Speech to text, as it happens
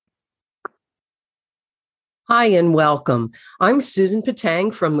Hi and welcome. I'm Susan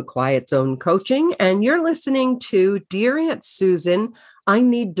Patang from the Quiet Zone Coaching, and you're listening to Dear Aunt Susan, I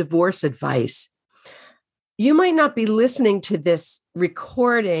Need Divorce Advice. You might not be listening to this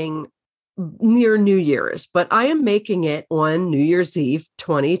recording near New Year's, but I am making it on New Year's Eve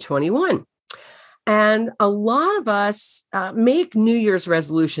 2021. And a lot of us make New Year's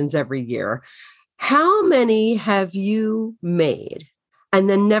resolutions every year. How many have you made and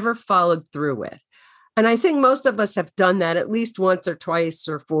then never followed through with? And I think most of us have done that at least once or twice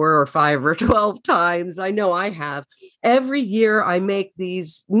or four or five or 12 times. I know I have. Every year I make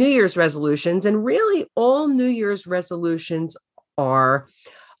these New Year's resolutions, and really all New Year's resolutions are,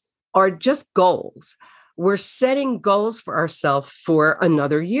 are just goals. We're setting goals for ourselves for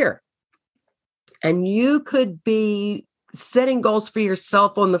another year. And you could be setting goals for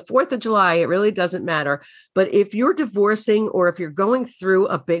yourself on the 4th of July. It really doesn't matter. But if you're divorcing or if you're going through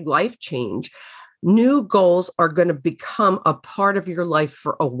a big life change, new goals are going to become a part of your life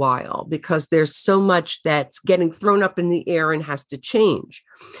for a while because there's so much that's getting thrown up in the air and has to change.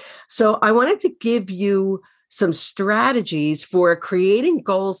 So I wanted to give you some strategies for creating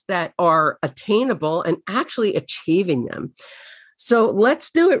goals that are attainable and actually achieving them. So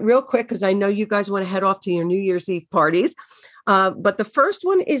let's do it real quick because I know you guys want to head off to your New Year's Eve parties. But the first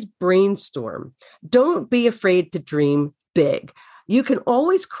one is brainstorm. Don't be afraid to dream big. You can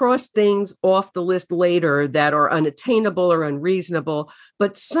always cross things off the list later that are unattainable or unreasonable,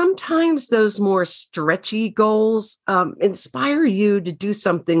 but sometimes those more stretchy goals inspire you to do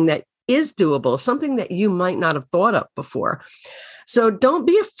something that is doable, something that you might not have thought of before. So don't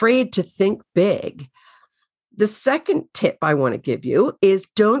be afraid to think big. The second tip I want to give you is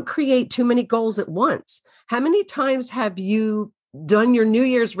don't create too many goals at once. How many times have you done your New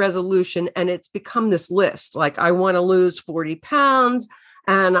Year's resolution and it's become this list? Like, I want to lose 40 pounds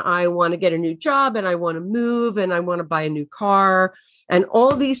and I want to get a new job and I want to move and I want to buy a new car and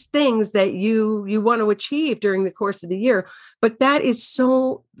all these things that you want to achieve during the course of the year. But that is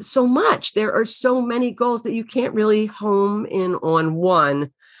so much. There are so many goals that you can't really home in on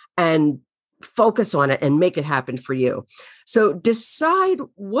one and focus on it and make it happen for you. So decide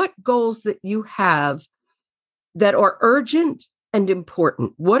what goals that you have that are urgent and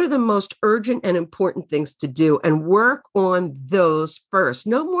important. What are the most urgent and important things to do, and work on those first,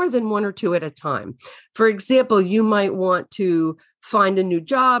 no more than one or two at a time. For example, you might want to find a new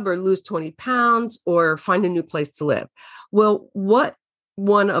job or lose 20 pounds or find a new place to live. Well, what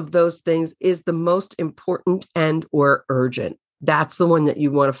one of those things is the most important and or urgent? That's the one that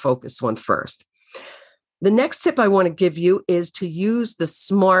you want to focus on first. The next tip I want to give you is to use the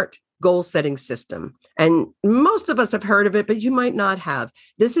SMART goal setting system. And most of us have heard of it, but you might not have.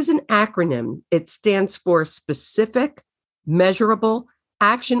 This is an acronym. It stands for specific, measurable,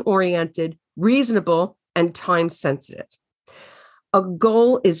 action-oriented, reasonable, and time-sensitive. A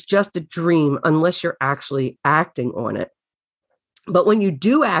goal is just a dream unless you're actually acting on it. But when you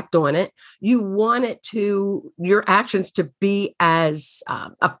do act on it, you want your actions to be as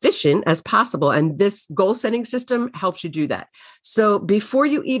efficient as possible. And this goal setting system helps you do that. So before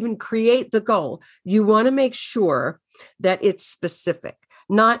you even create the goal, you want to make sure that it's specific.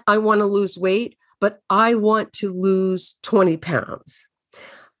 Not, I want to lose weight, but I want to lose 20 pounds.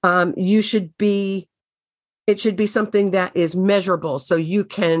 It should be something that is measurable so you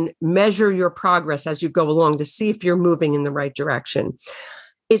can measure your progress as you go along to see if you're moving in the right direction.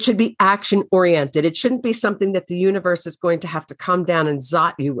 It should be action oriented. It shouldn't be something that the universe is going to have to come down and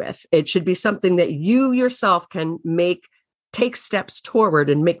zot you with. It should be something that you yourself can take steps toward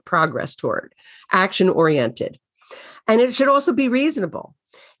and make progress toward. Action oriented. And it should also be reasonable.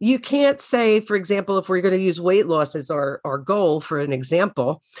 You can't say, for example, if we're going to use weight loss as our goal for an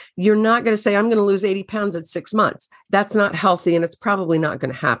example, you're not going to say, I'm going to lose 80 pounds in 6 months. That's not healthy, and it's probably not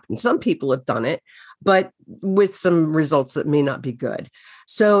going to happen. Some people have done it, but with some results that may not be good.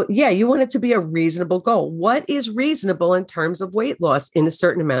 So yeah, you want it to be a reasonable goal. What is reasonable in terms of weight loss in a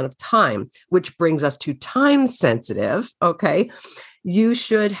certain amount of time, which brings us to time sensitive. Okay. You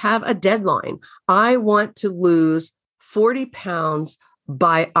should have a deadline. I want to lose 40 pounds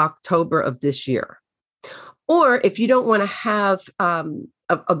by October of this year. Or if you don't want to have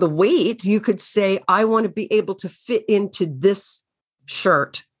of the weight, you could say, I want to be able to fit into this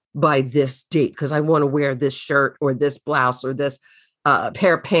shirt by this date because I want to wear this shirt or this blouse or this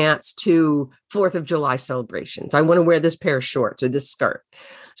pair of pants to 4th of July celebrations. I want to wear this pair of shorts or this skirt.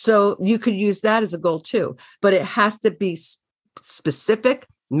 So you could use that as a goal too, but it has to be specific,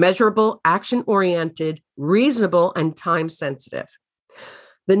 measurable, action-oriented, reasonable, and time-sensitive.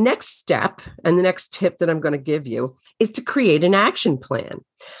 The next step and the next tip that I'm going to give you is to create an action plan.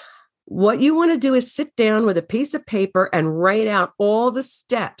 What you want to do is sit down with a piece of paper and write out all the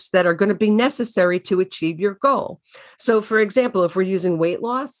steps that are going to be necessary to achieve your goal. So, for example, if we're using weight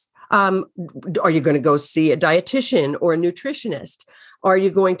loss, are you going to go see a dietitian or a nutritionist? Are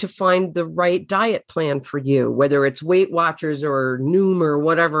you going to find the right diet plan for you, whether it's Weight Watchers or Noom or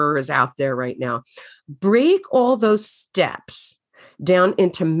whatever is out there right now? Break all those steps down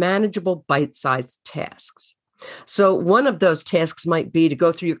into manageable bite-sized tasks. So one of those tasks might be to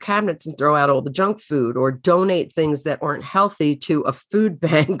go through your cabinets and throw out all the junk food, or donate things that aren't healthy to a food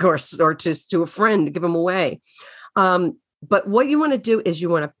bank or to a friend to give them away. But what you want to do is you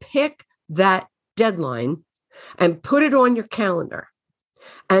want to pick that deadline and put it on your calendar,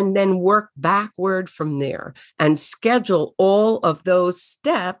 and then work backward from there and schedule all of those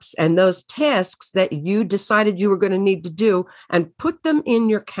steps and those tasks that you decided you were going to need to do and put them in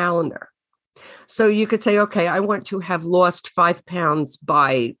your calendar. So you could say, okay, I want to have lost 5 pounds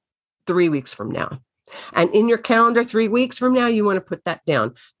by 3 weeks from now. And in your calendar, 3 weeks from now, you want to put that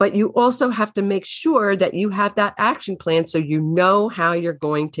down. But you also have to make sure that you have that action plan so you know how you're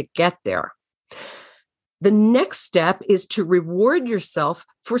going to get there. The next step is to reward yourself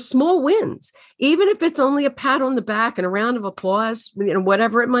for small wins, even if it's only a pat on the back and a round of applause,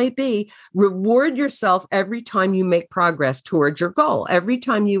 whatever it might be. Reward yourself every time you make progress towards your goal, every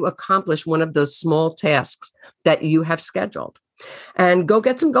time you accomplish one of those small tasks that you have scheduled. And go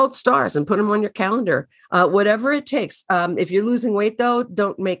get some gold stars and put them on your calendar, whatever it takes. If you're losing weight, though,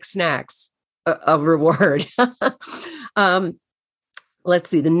 don't make snacks a reward.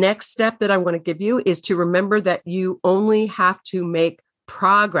 Let's see. The next step that I want to give you is to remember that you only have to make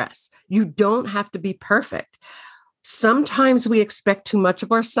progress. You don't have to be perfect. Sometimes we expect too much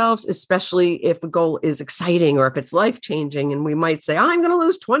of ourselves, especially if a goal is exciting or if it's life-changing. And we might say, I'm going to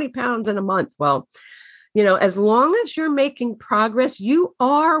lose 20 pounds in a month. Well, as long as you're making progress, you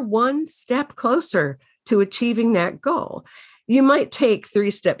are one step closer to achieving that goal. You might take 3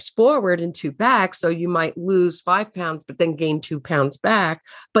 steps forward and 2 back. So you might lose 5 pounds, but then gain 2 pounds back,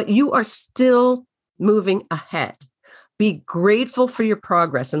 but you are still moving ahead. Be grateful for your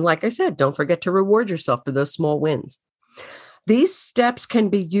progress. And like I said, don't forget to reward yourself for those small wins. These steps can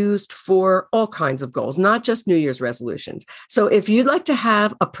be used for all kinds of goals, not just New Year's resolutions. So if you'd like to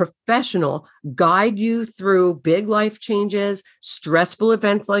have a professional guide you through big life changes, stressful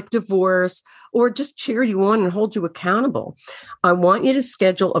events like divorce, or just cheer you on and hold you accountable, I want you to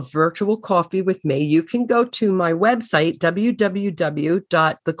schedule a virtual coffee with me. You can go to my website,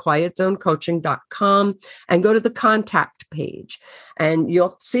 www.thequietzonecoaching.com, and go to the contact page. And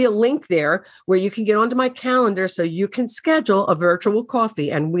you'll see a link there where you can get onto my calendar so you can schedule a virtual coffee.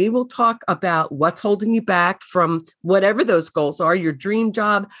 And we will talk about what's holding you back from whatever those goals are, your dream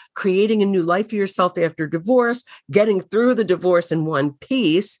job, creating a new life for yourself after divorce, getting through the divorce in one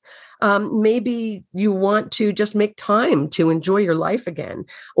piece. Maybe you want to just make time to enjoy your life again,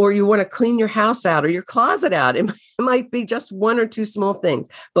 or you want to clean your house out or your closet out. It might be just 1 or 2 small things,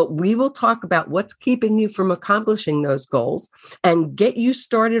 but we will talk about what's keeping you from accomplishing those goals and get you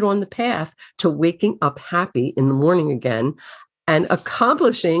started on the path to waking up happy in the morning again and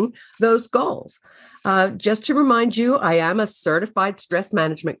accomplishing those goals. Just to remind you, I am a certified stress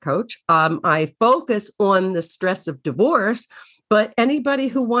management coach. I focus on the stress of divorce, but anybody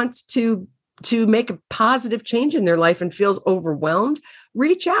who wants to make a positive change in their life and feels overwhelmed,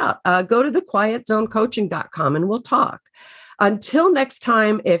 reach out. Go to thequietzonecoaching.com and we'll talk. Until next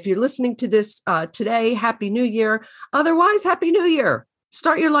time, if you're listening to this today, Happy New Year. Otherwise, Happy New Year.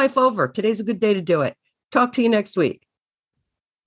 Start your life over. Today's a good day to do it. Talk to you next week.